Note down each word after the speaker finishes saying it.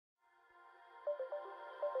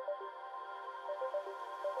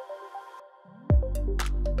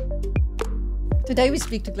Today we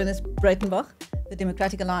speak to Glynnis Breytenbach, the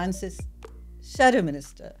Democratic Alliance's Shadow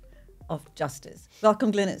Minister of Justice.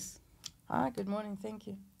 Welcome, Glynnis. Hi, good morning, thank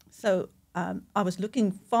you. So I was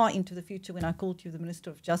looking far into the future when I called you the Minister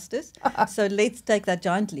of Justice. So let's take that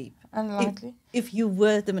giant leap. Unlikely. If you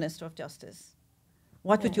were the Minister of Justice,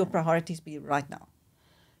 what would your priorities be right now?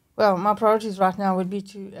 Well, my priorities right now would be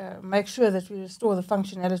to make sure that we restore the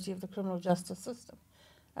functionality of the criminal justice system.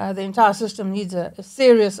 The entire system needs a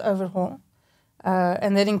serious overhaul,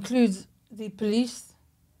 and that includes the police,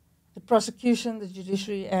 the prosecution, the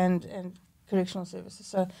judiciary, and correctional services.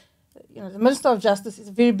 So, you know, the Minister of Justice is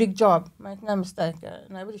a very big job, make no mistake.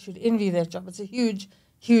 Nobody should envy that job. It's a huge,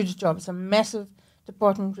 huge job. It's a massive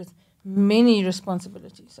department with many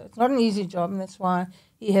responsibilities. So it's not an easy job, and that's why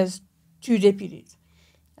he has 2 deputies.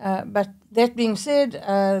 But that being said,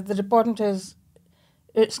 the department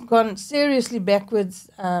it's gone seriously backwards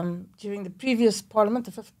during the previous parliament,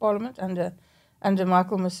 the 5th parliament, under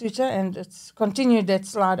Michael Masuta, and it's continued that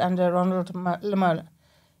slide under Ronald Lamola.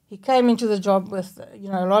 He came into the job with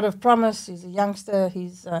a lot of promise. He's a youngster.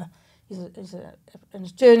 He's an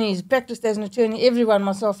attorney. He's practiced as an attorney. Everyone,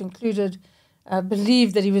 myself included,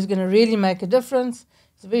 believed that he was going to really make a difference.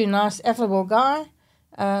 He's a very nice, affable guy,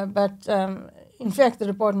 but in fact, the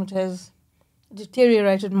department has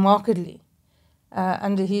deteriorated markedly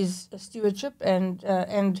under his stewardship, and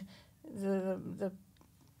the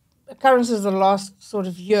occurrences of the last sort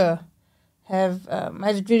of year have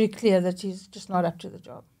made it very clear that he's just not up to the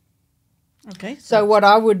job. Okay. So what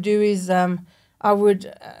I would do is I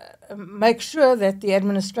would make sure that the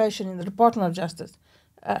administration in the Department of Justice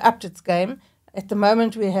upped its game. At the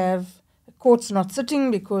moment, we have courts not sitting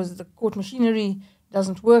because the court machinery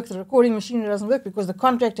doesn't work, the recording machinery doesn't work because the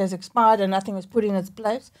contract has expired and nothing was put in its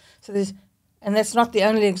place. So and that's not the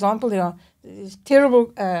only example. There's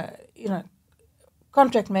terrible,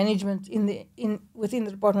 contract management within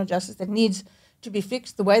the Department of Justice that needs to be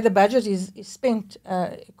fixed. The way the budget is spent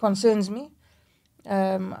concerns me.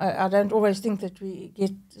 I don't always think that we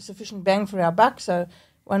get sufficient bang for our buck, so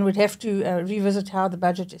one would have to revisit how the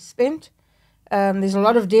budget is spent. There's a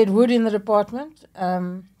lot of dead wood in the department,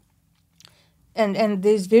 and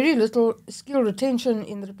there's very little skill retention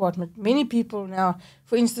in the department. Many people now,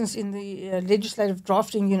 for instance, in the legislative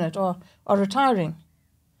drafting unit are retiring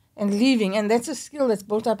and leaving, and that's a skill that's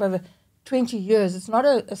built up over 20 years. It's not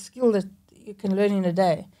a skill that you can learn in a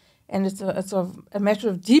day, and it's a matter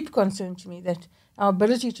of deep concern to me that our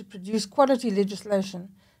ability to produce quality legislation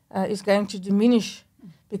is going to diminish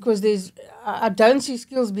because I don't see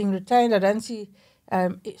skills being retained. I don't see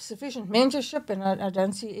sufficient mentorship, and I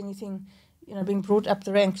don't see anything being brought up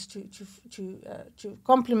the ranks to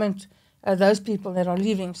complement those people that are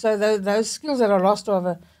leaving. So those skills that are lost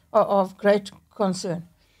are of great concern.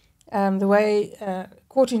 The way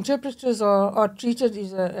court interpreters are treated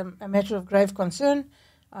is a matter of grave concern.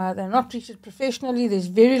 They're not treated professionally. There's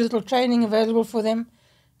very little training available for them.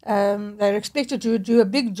 They're expected to do a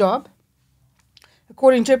big job. A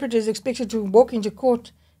court interpreter is expected to walk into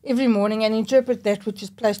court every morning and interpret that which is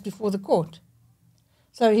placed before the court.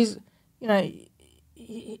 So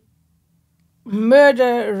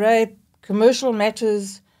murder, rape, commercial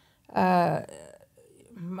matters,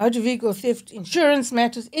 motor vehicle theft, insurance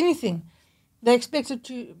matters, anything. They're expected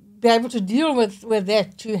to be able to deal with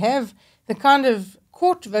that, to have the kind of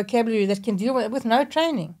court vocabulary that can deal with no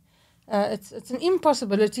training. It's an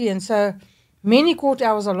impossibility, and so many court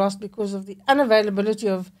hours are lost because of the unavailability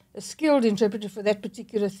of a skilled interpreter for that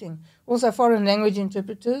particular thing. Also foreign language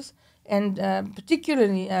interpreters, and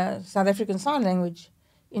particularly South African Sign Language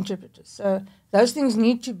interpreters. So those things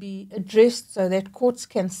need to be addressed so that courts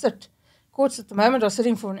can sit. Courts at the moment are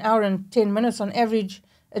sitting for 1 hour and 10 minutes on average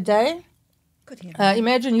a day.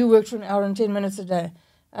 Imagine you worked for 1 hour and 10 minutes a day,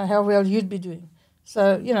 how well you'd be doing.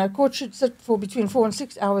 So, courts should sit for between 4 and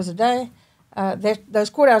 6 hours a day. Those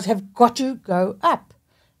court hours have got to go up.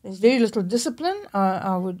 There's very little discipline.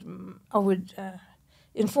 I'm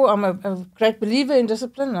a great believer in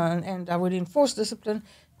discipline, and I would enforce discipline.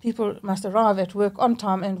 People must arrive at work on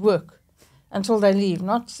time and work until they leave,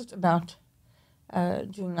 not sit about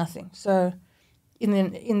doing nothing. So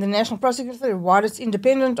in the National Prosecuting Authority, while it's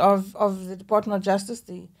independent of the Department of Justice,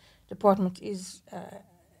 the department is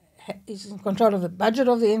in control of the budget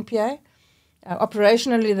of the NPA.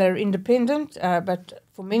 Operationally, they're independent, but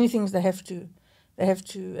for many things they have to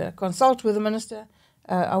consult with the minister.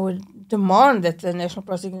 I would demand that the National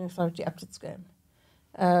Prosecuting Authority ups its game.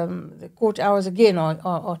 The court hours, again,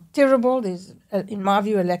 are terrible. There's, in my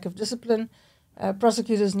view, a lack of discipline.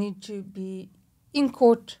 Prosecutors need to be in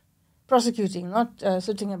court prosecuting, not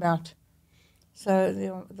sitting about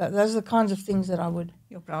So those are the kinds of things that I would...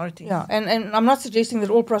 Your priorities. Yeah, and I'm not suggesting that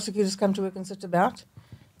all prosecutors come to work and sit about.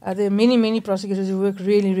 There are many, many prosecutors who work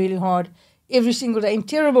really, really hard every single day in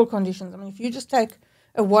terrible conditions. I mean, if you just take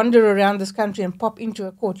a wander around this country and pop into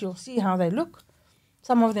a court, you'll see how they look.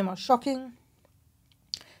 Some of them are shocking.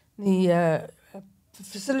 The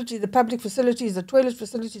the public facilities, the toilet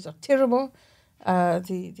facilities are terrible.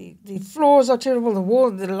 The floors are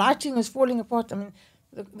terrible. The lighting is falling apart. I mean,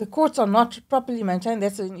 the courts are not properly maintained.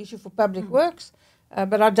 That's an issue for public works.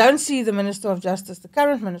 But I don't see the Minister of Justice, the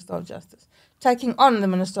current Minister of Justice, taking on the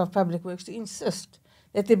Minister of Public Works to insist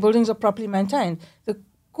that their buildings are properly maintained. The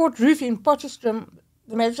court roof in Potchefstroom,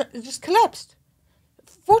 the magistrate, just collapsed.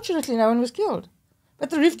 Fortunately, no one was killed, but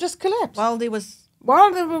the roof just collapsed While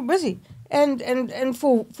they were busy. And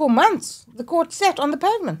for months, the court sat on the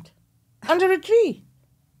pavement under a tree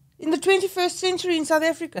in the 21st century in South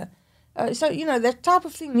Africa. So, that type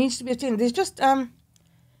of thing needs to be attended. There's just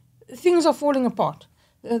things are falling apart.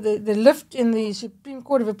 The lift in the Supreme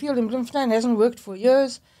Court of Appeal in Bloemfontein hasn't worked for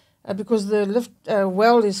years because the lift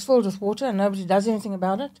well is filled with water and nobody does anything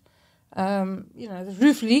about it. The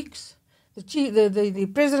roof leaks. The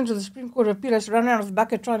president of the Supreme Court of Appeal has to run around with a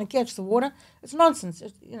bucket trying to catch the water. It's nonsense.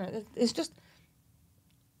 It's just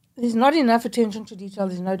there's not enough attention to detail.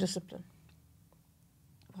 There's no discipline.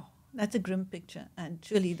 Oh, that's a grim picture, and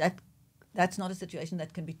surely that's not a situation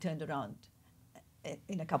that can be turned around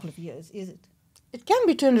in a couple of years, is it? It can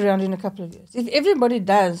be turned around in a couple of years. If everybody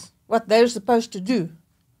does what they're supposed to do,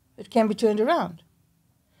 it can be turned around.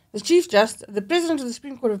 The president of the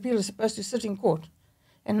Supreme Court of Appeal is supposed to sit in court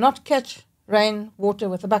and not catch rain water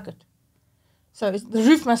with a bucket. So the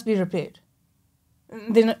roof must be repaired.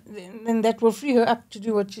 Then that will free her up to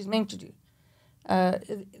do what she's meant to do.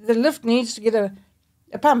 The lift needs to get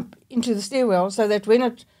a pump into the stairwell so that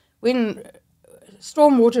when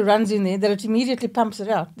storm water runs in there, that it immediately pumps it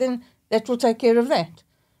out. Then that will take care of that.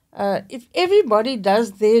 If everybody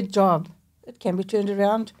does their job, it can be turned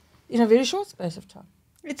around in a very short space of time.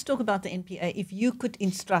 Let's talk about the NPA. If you could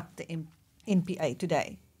instruct the NPA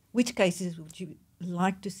today, which cases would you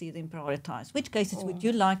like to see them prioritize? Which cases would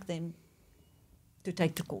you like them to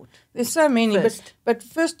take to court? There's so many, first? but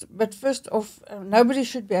first off, nobody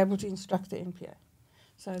should be able to instruct the NPA.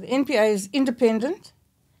 So the NPA is independent,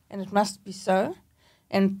 and it must be so.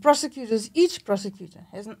 And each prosecutor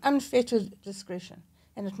has an unfettered discretion,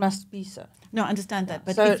 and it must be so. No, I understand that.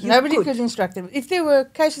 But so if nobody could instruct them. If there were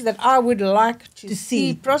cases that I would like to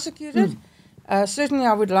see prosecuted, certainly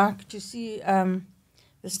I would like to see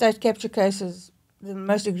the state capture cases, the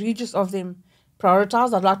most egregious of them,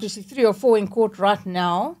 prioritized. I'd like to see 3 or 4 in court right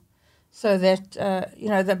now, so that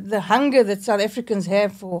the hunger that South Africans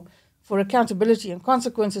have for accountability and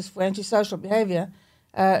consequences for antisocial behaviour,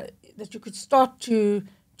 that you could start to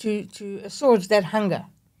assuage that hunger.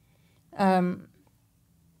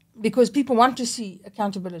 Because people want to see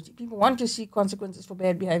accountability. People want to see consequences for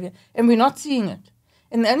bad behaviour, and we're not seeing it.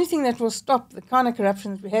 And the only thing that will stop the kind of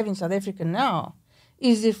corruption that we have in South Africa now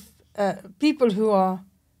is if people who are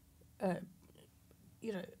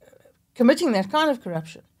committing that kind of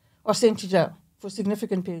corruption are sent to jail for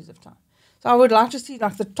significant periods of time. So I would like to see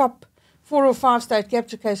the top 4 or 5 state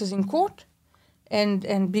capture cases in court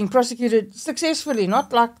and being prosecuted successfully,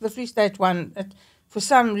 not like the Free State one that for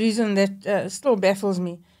some reason that still baffles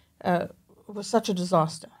me was such a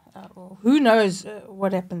disaster. Or who knows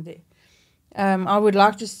what happened there. I would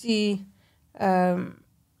like to see a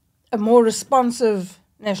more responsive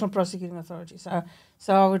National Prosecuting Authority.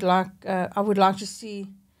 So I would like to see.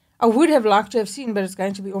 I would have liked to have seen, but it's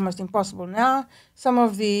going to be almost impossible now. Some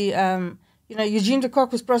of the, Eugene de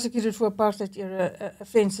Kock was prosecuted for apartheid era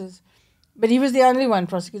offences, but he was the only one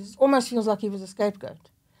prosecuted. It almost feels like he was a scapegoat.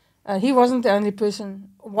 He wasn't the only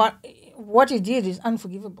person. What he did is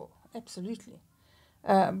unforgivable, absolutely.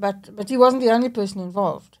 But he wasn't the only person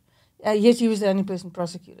involved. Yet he was the only person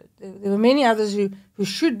prosecuted. There were many others who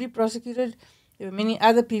should be prosecuted. There were many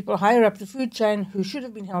other people higher up the food chain who should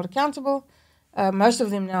have been held accountable. Most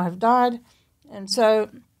of them now have died. And so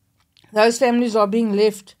those families are being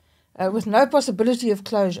left with no possibility of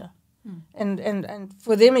closure. And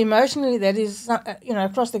for them emotionally, that is, a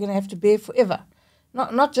cross they're going to have to bear forever.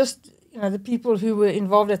 Not just, the people who were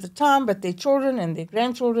involved at the time, but their children and their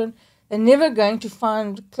grandchildren. They're never going to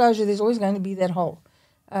find closure. There's always going to be that hole.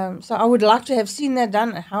 So I would like to have seen that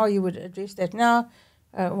done. How you would address that now,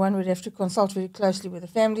 one would have to consult very closely with the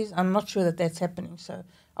families. I'm not sure that that's happening. So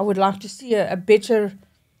I would like to see a better,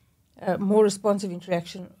 more responsive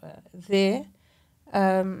interaction there.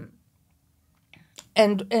 And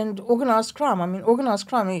organised crime. I mean, organised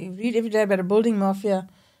crime, you read every day about a building mafia.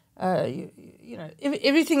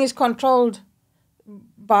 Everything is controlled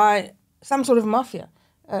by some sort of mafia.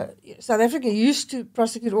 South Africa used to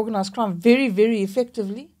prosecute organised crime very, very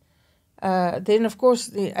effectively. Then, of course,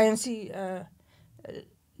 the ANC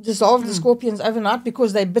dissolved the Scorpions overnight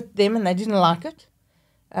because they bit them and they didn't like it.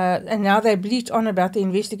 And now they bleat on about the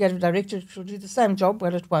investigative directorate, which will do the same job.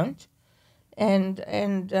 Well, it won't. And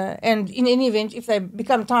in any event, if they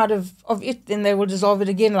become tired of it, then they will dissolve it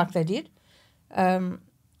again like they did.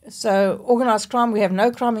 So organised crime, we have no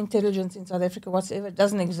crime intelligence in South Africa whatsoever. It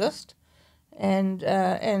doesn't exist. And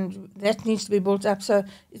that needs to be built up. So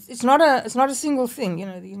it's not a single thing. You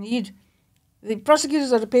know, you need the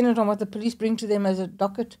prosecutors are dependent on what the police bring to them as a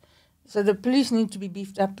docket. So the police need to be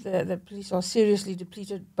beefed up. The police are seriously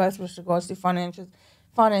depleted, both with regards to finances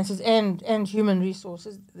and human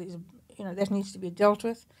resources. That needs to be dealt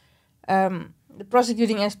with. The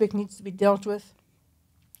prosecuting aspect needs to be dealt with.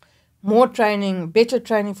 More training, better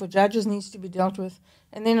training for judges needs to be dealt with.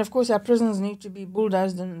 And then, of course, our prisons need to be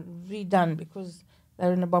bulldozed and redone because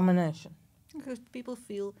they're an abomination. Because people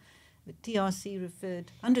feel the TRC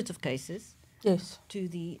referred hundreds of cases to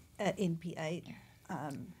the NPA.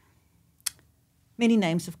 Many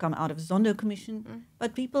names have come out of the Zondo Commission,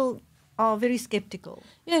 but people are very skeptical.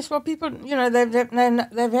 Yes, well, people, they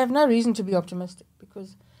have no reason to be optimistic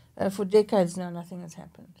because for decades now nothing has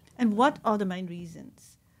happened. And what are the main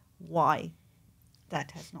reasons why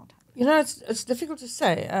that has not happened? It's difficult to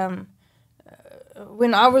say.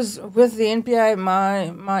 When I was with the NPA,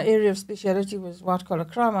 my area of speciality was white-collar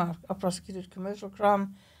crime. I prosecuted commercial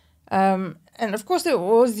crime. And, of course, there were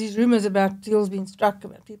always these rumors about deals being struck,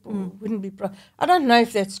 about people who wouldn't be... I don't know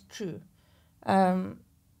if that's true.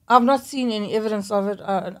 I've not seen any evidence of it.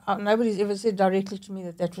 Nobody's ever said directly to me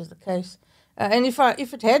that was the case. And if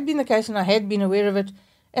it had been the case and I had been aware of it,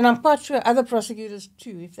 and I'm quite sure other prosecutors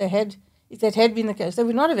too, if that had been the case, they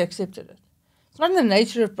would not have accepted it. It's not in the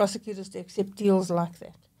nature of prosecutors to accept deals like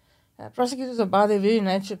that. Prosecutors are by their very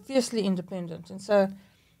nature fiercely independent. And so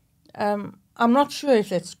I'm not sure if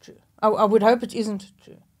that's true. I would hope it isn't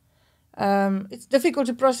true. It's difficult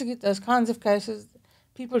to prosecute those kinds of cases.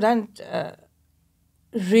 People don't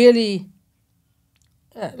really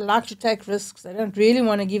like to take risks. They don't really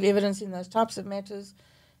want to give evidence in those types of matters.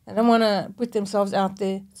 They don't want to put themselves out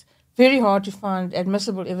there. It's very hard to find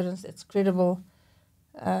admissible evidence that's credible.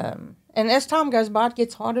 And as time goes by, it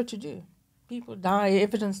gets harder to do. People die,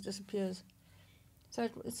 evidence disappears. So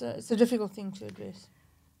it's a difficult thing to address.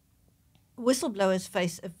 Whistleblowers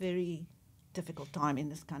face a very difficult time in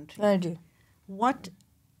this country. They do. What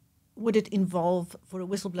would it involve for a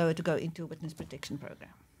whistleblower to go into a witness protection program?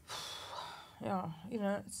 Yeah,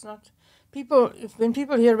 it's not... When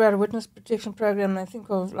people hear about a witness protection program, they think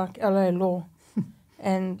of like LA law.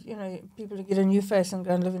 And, people to get a new face and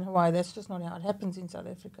go and live in Hawaii. That's just not how it happens in South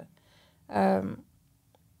Africa.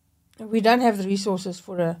 We don't have the resources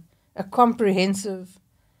for a comprehensive,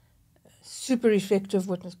 super effective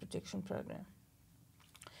witness protection program.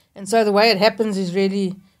 And so the way it happens is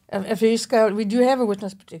really a very scale. We do have a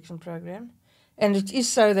witness protection program. And it is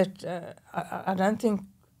so that I don't think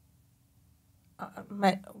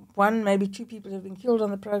one, maybe two people have been killed on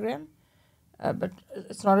the program. But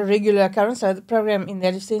it's not a regular occurrence, so the program in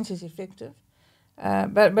that sense is effective.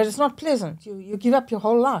 But it's not pleasant. You give up your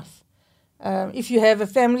whole life. If you have a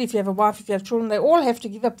family, if you have a wife, if you have children, they all have to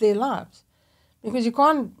give up their lives. Because you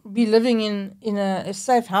can't be living in a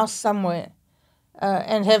safe house somewhere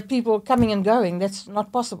and have people coming and going. That's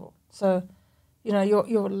not possible. So,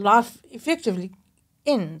 your life effectively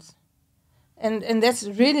ends. And that's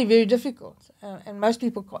really very difficult. And most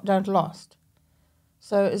people don't last.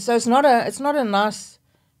 So it's not a nice,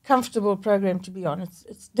 comfortable program to be on.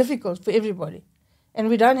 It's difficult for everybody, and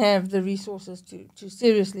we don't have the resources to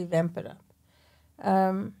seriously vamp it up.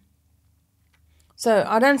 So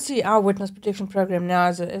I don't see our witness protection program now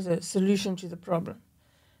as a solution to the problem.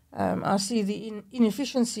 I see the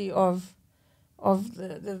inefficiency of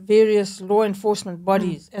the various law enforcement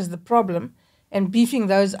bodies as the problem, and beefing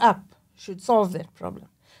those up should solve that problem.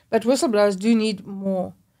 But whistleblowers do need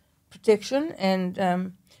more protection,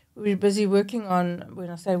 and we're busy working on, when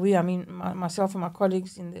I say we, I mean myself and my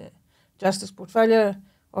colleagues in the justice portfolio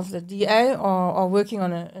of the DA are working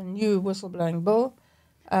on a new whistleblowing bill.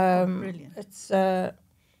 Brilliant. It's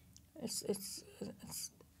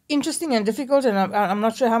interesting and difficult, and I'm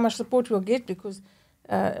not sure how much support we'll get because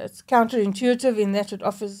it's counterintuitive in that it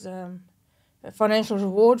offers a financial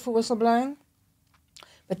reward for whistleblowing,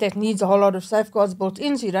 but that needs a whole lot of safeguards built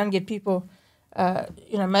in, so you don't get people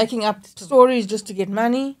making up stories just to get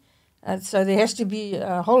money. So there has to be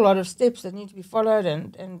a whole lot of steps that need to be followed,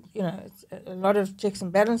 and it's a lot of checks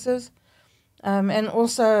and balances. And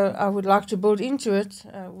also, I would like to build into it,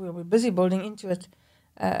 we're busy building into it,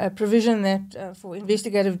 a provision that for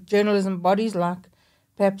investigative journalism bodies like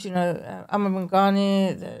perhaps,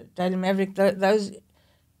 Amamangani, the Daily Maverick, those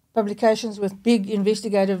publications with big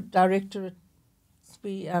investigative directorates,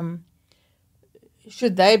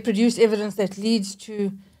 should they produce evidence that leads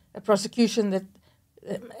to a prosecution that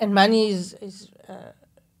and money is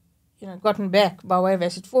gotten back by way of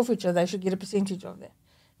asset forfeiture, they should get a percentage of that.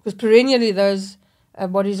 Because perennially those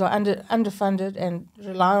bodies are underfunded and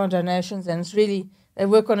rely on donations, and it's really, they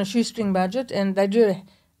work on a shoestring budget and they do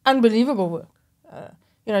unbelievable work.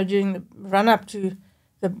 During the run-up to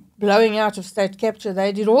the blowing out of state capture,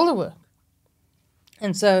 they did all the work.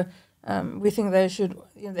 And so we think it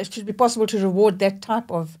should be possible to reward that type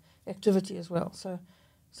of activity as well. So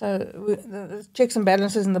the checks and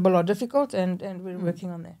balances in the bill are difficult, and we're working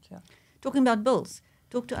on that. Yeah. Talking about bills,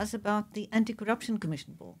 talk to us about the Anti-Corruption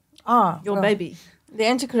Commission bill. Your baby. The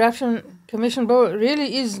Anti-Corruption Commission bill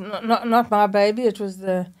really is not my baby. It was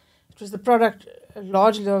the product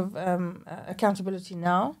largely of Accountability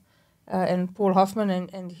Now and Paul Hoffman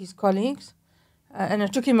and his colleagues. And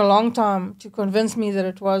it took him a long time to convince me that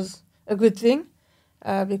it was a good thing,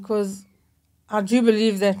 because I do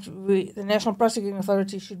believe that the National Prosecuting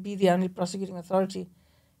Authority should be the only prosecuting authority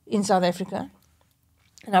in South Africa.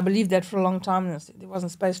 And I believed that for a long time, and there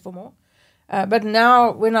wasn't space for more. But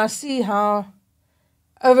now, when I see how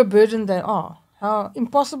overburdened they are, how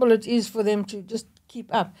impossible it is for them to just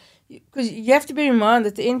keep up, because you have to bear in mind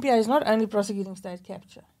that the NPA is not only prosecuting state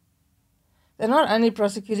capture. They're not only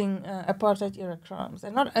prosecuting apartheid-era crimes.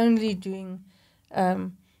 They're not only doing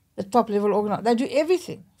the top-level organized. They do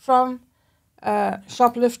everything from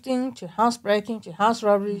shoplifting to housebreaking to house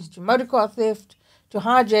robberies to motor car theft to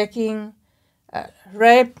hijacking,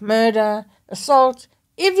 rape, murder, assault,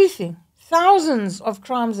 everything. Thousands of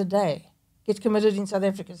crimes a day get committed in South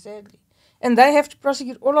Africa, sadly. And they have to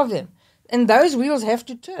prosecute all of them. And those wheels have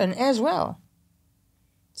to turn as well.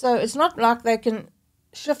 So it's not like they can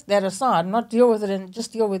shift that aside, not deal with it and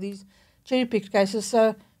just deal with these cherry-picked cases.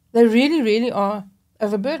 So they really, really are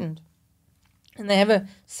overburdened. And they have a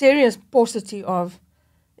serious paucity of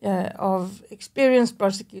experienced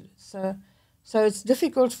prosecutors. So it's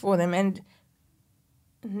difficult for them. And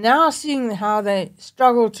now seeing how they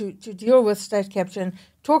struggle to deal with state capture and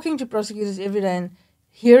talking to prosecutors every day and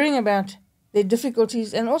hearing about their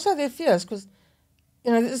difficulties and also their fears, because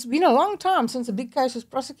it's been a long time since a big case was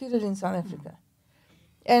prosecuted in South Africa.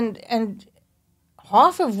 And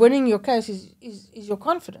half of winning your case is your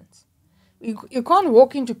confidence. You can't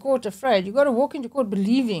walk into court afraid. You've got to walk into court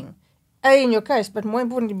believing, in your case, but more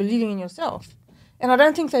importantly, believing in yourself. And I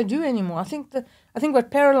don't think they do anymore. I think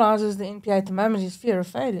what paralyzes the NPA at the moment is fear of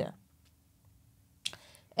failure.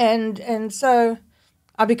 And so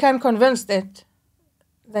I became convinced that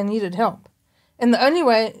they needed help. And the only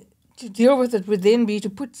way to deal with it would then be to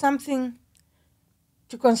put something,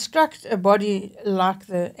 to construct a body like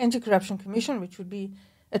the Anti-Corruption Commission, which would be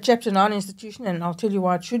a Chapter 9 institution, and I'll tell you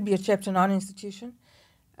why it should be a Chapter 9 institution,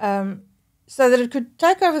 so that it could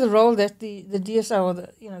take over the role that the DSO or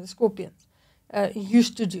the Scorpions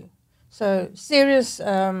used to do. So serious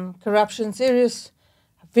corruption, serious,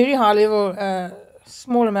 very high level,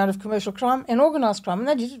 small amount of commercial crime and organised crime, and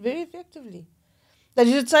they did it very effectively. They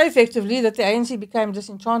did it so effectively that the ANC became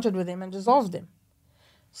disenchanted with them and dissolved them.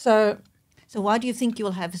 So why do you think you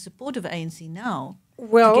will have the support of ANC now to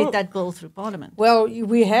get that bill through Parliament? Well,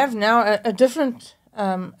 we have now a different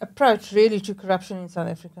approach really to corruption in South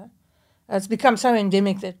Africa. It's become so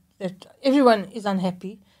endemic that everyone is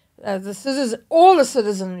unhappy. All the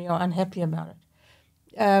citizenry are unhappy about it.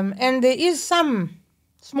 And there is some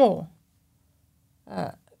small,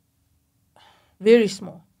 very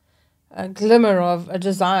small, glimmer of a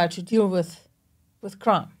desire to deal with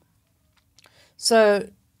crime. So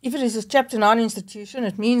if it is a Chapter 9 institution,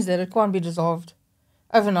 it means that it can't be dissolved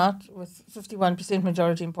overnight with 51%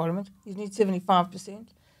 majority in Parliament. You need 75%.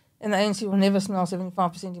 And the ANC will never smell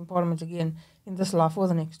 75% in Parliament again in this life or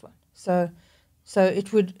the next one. So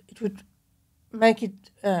it would make it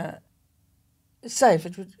safe.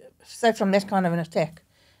 It would safe from that kind of an attack.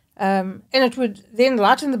 And it would then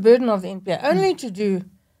lighten the burden of the NPA only to do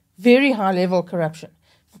very high-level corruption.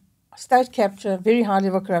 State capture, very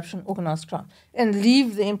high-level corruption, organised crime, and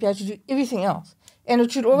leave the NPA to do everything else. And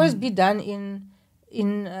it should always be done in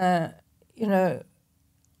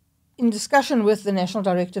discussion with the National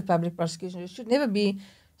Director of Public Prosecution. It should never be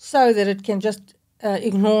so that it can just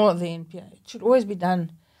ignore the NPA. It should always be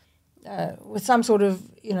done with some sort of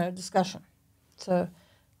discussion. So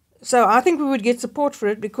I think we would get support for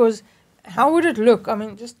it because how would it look? I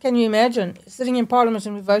mean, just can you imagine sitting in Parliament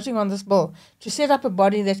and we're voting on this bill to set up a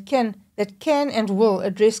body that can and will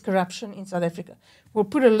address corruption in South Africa? We'll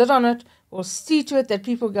put a lid on it. We'll see to it that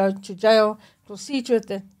people go to jail. We'll see to it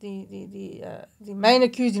that the main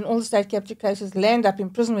accused in all the state capture cases land up in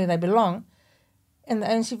prison where they belong, and the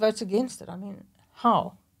ANC votes against it. I mean,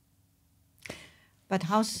 how? But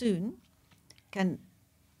how soon can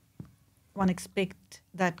one expect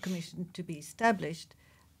that commission to be established,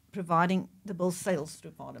 providing the bill sails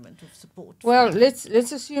through Parliament with support? Well, let's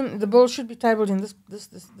assume the bill should be tabled in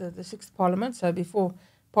the sixth Parliament. So before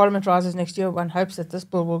Parliament rises next year, one hopes that this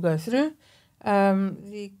bill will go through.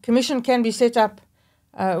 The commission can be set up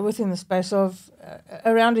within the space of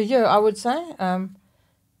around a year, I would say.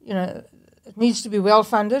 It needs to be well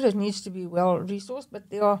funded. It needs to be well resourced. But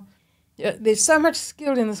there's so much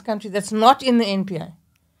skill in this country that's not in the NPA,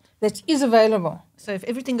 that is available. So if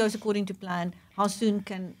everything goes according to plan, how soon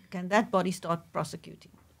can that body start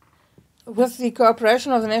prosecuting? With the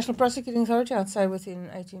cooperation of the National Prosecuting Authority, I'd say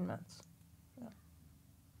within 18 months. Yeah.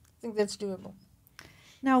 I think that's doable.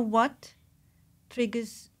 Now, what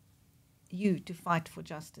triggers you to fight for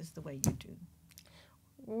justice the way you do?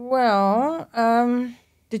 Well,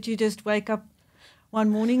 did you just wake up one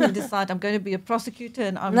morning and decide I'm going to be a prosecutor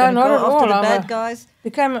and I'm no, going to not go at after all. the bad guys?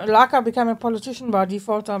 I became a politician by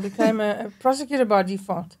default. I became a prosecutor by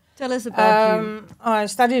default. Tell us about you. I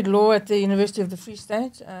studied law at the University of the Free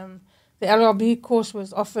State. The LLB course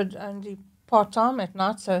was offered only part-time at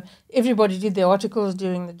night, so everybody did their articles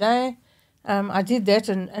during the day. I did that,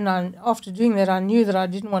 and after doing that, I knew that I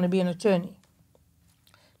didn't want to be an attorney.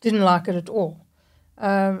 Didn't like it at all.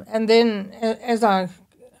 And then, as I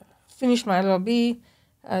finished my LLB,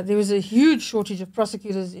 there was a huge shortage of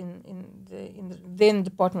prosecutors in the then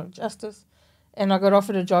Department of Justice, and I got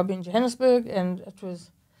offered a job in Johannesburg, and it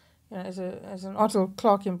was, as an article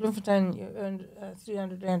clerk in Bloemfontein, you earned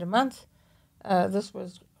 300 Rand a month. This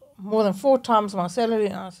was more than 4 times my salary,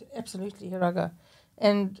 and I said, absolutely, here I go.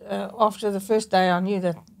 And after the first day, I knew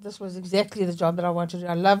that this was exactly the job that I wanted to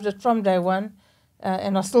do. I loved it from day one,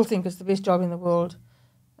 and I still think it's the best job in the world,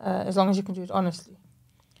 as long as you can do it honestly.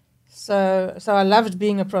 So I loved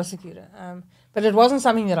being a prosecutor, but it wasn't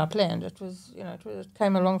something that I planned. It was, it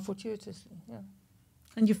came along fortuitously. Yeah.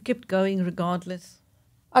 And you've kept going regardless.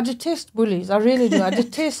 I detest bullies. I really do. I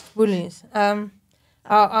detest bullies. I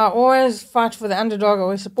always fight for the underdog. I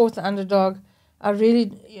always support the underdog. I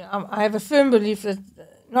have a firm belief that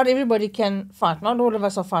not everybody can fight. Not all of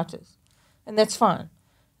us are fighters, and that's fine.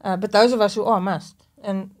 But those of us who are must.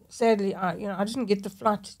 And sadly, I didn't get the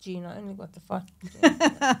flight gene. I only got the fight gene.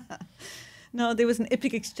 No, there was an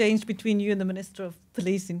epic exchange between you and the Minister of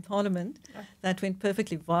Police in Parliament that went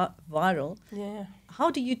perfectly viral. Yeah.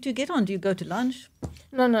 How do you two get on? Do you go to lunch?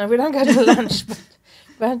 No, we don't go to lunch,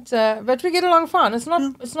 but we get along fine. It's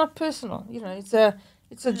not personal.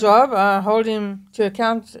 It's a job. I hold him to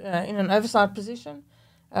account in an oversight position.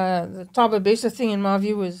 The Thabo Bester thing, in my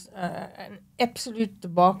view, was an absolute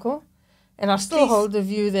debacle, and I still hold the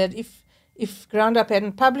view that if Ground Up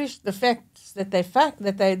hadn't published the facts that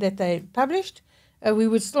they published, we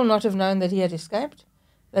would still not have known that he had escaped.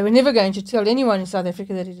 They were never going to tell anyone in South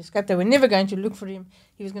Africa that he'd escaped. They were never going to look for him.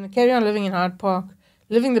 He was going to carry on living in Hyde Park,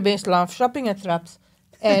 living the best life, shopping at Thrups,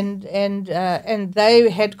 and they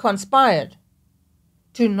had conspired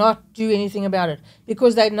to not do anything about it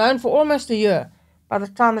because they'd known for almost a year by the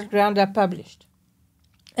time that Ground Up published,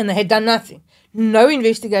 and they had done nothing. No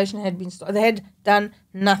investigation had been started. They had done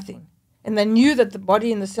nothing, and they knew that the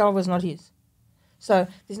body in the cell was not his. So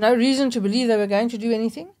there's no reason to believe they were going to do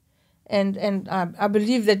anything, and I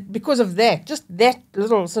believe that because of that, just that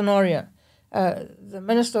little scenario, the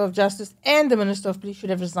Minister of Justice and the Minister of Police should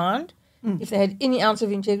have resigned if they had any ounce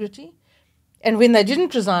of integrity. And when they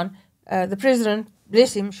didn't resign, the President,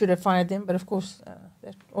 bless him, should have fired them. But of course,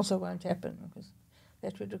 that also won't happen because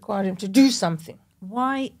that would require him to do something.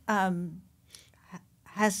 Why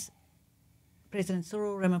has President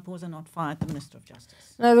Cyril Ramaphosa not fired the Minister of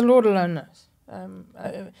Justice? No, the Lord alone knows.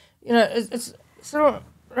 Cyril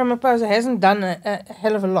Ramaphosa hasn't done a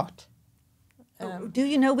hell of a lot. Do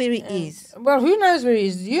you know where he is? Well, who knows where he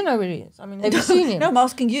is? Do you know where he is? I mean, have you seen him? No, I'm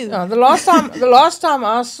asking you. No, the last time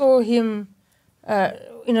I saw him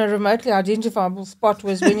in a remotely identifiable spot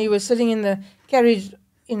was when he was sitting in the carriage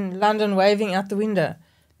in London waving out the window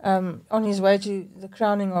on his way to the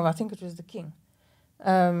crowning of, I think it was the King.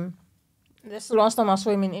 That's the last time I saw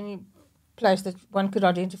him in any place that one could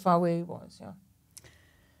identify where he was. Yeah.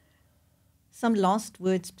 Some last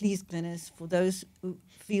words, please, Glynnis, for those who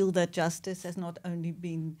feel that justice has not only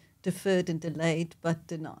been deferred and delayed, but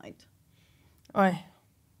denied.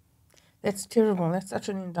 That's terrible. That's such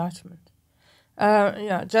an indictment.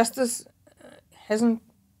 Yeah, justice hasn't.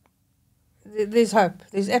 There's hope.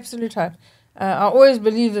 There's absolute hope. I always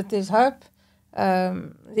believe that there's hope.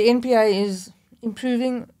 The NPA is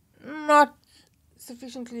improving, not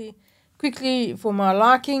sufficiently quickly for my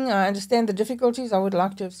liking. I understand the difficulties. I would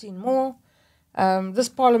like to have seen more. This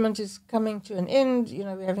parliament is coming to an end. You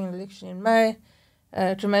know, we're having an election in May.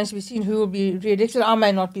 It remains to be seen who will be re-elected. I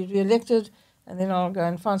may not be re-elected, and then I'll go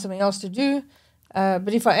and find something else to do.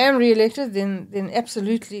 But if I am re-elected, then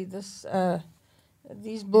absolutely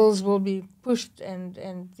these bills will be pushed,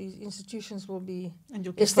 and these institutions will be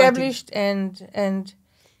established. And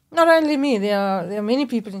not only me, there are many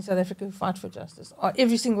people in South Africa who fight for justice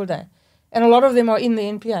every single day, and a lot of them are in the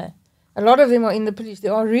NPA. A lot of them are in the police.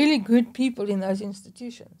 There are really good people in those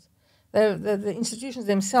institutions. The institutions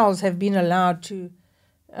themselves have been allowed to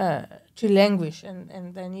languish,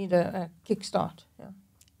 and they need a kickstart. Yeah.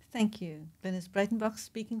 Thank you. Glynnis Breytenbach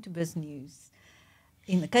speaking to BizNews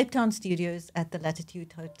in the Cape Town studios at the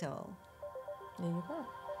Latitude Hotel. There you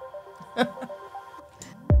go.